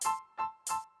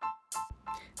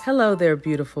Hello there,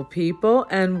 beautiful people,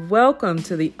 and welcome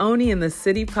to the Oni in the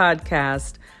City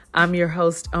podcast. I'm your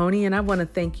host, Oni, and I want to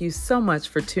thank you so much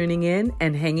for tuning in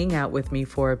and hanging out with me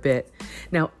for a bit.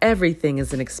 Now, everything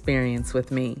is an experience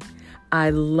with me. I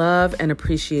love and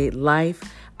appreciate life.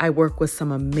 I work with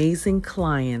some amazing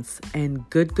clients, and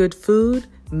good food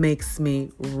makes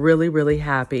me really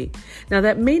happy. Now,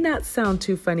 that may not sound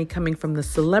too funny coming from the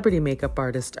celebrity makeup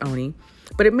artist Oni,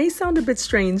 but it may sound a bit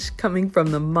strange coming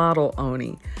from the model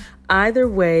Oni. Either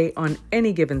way, on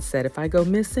any given set, if I go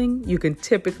missing, you can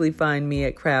typically find me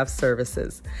at Craft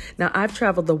Services. Now, I've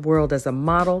traveled the world as a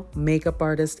model, makeup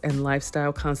artist, and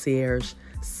lifestyle concierge.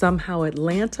 Somehow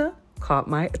Atlanta caught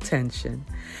my attention.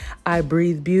 I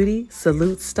breathe beauty,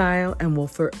 salute style, and will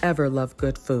forever love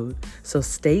good food. So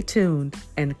stay tuned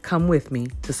and come with me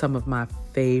to some of my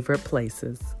favorite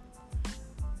places.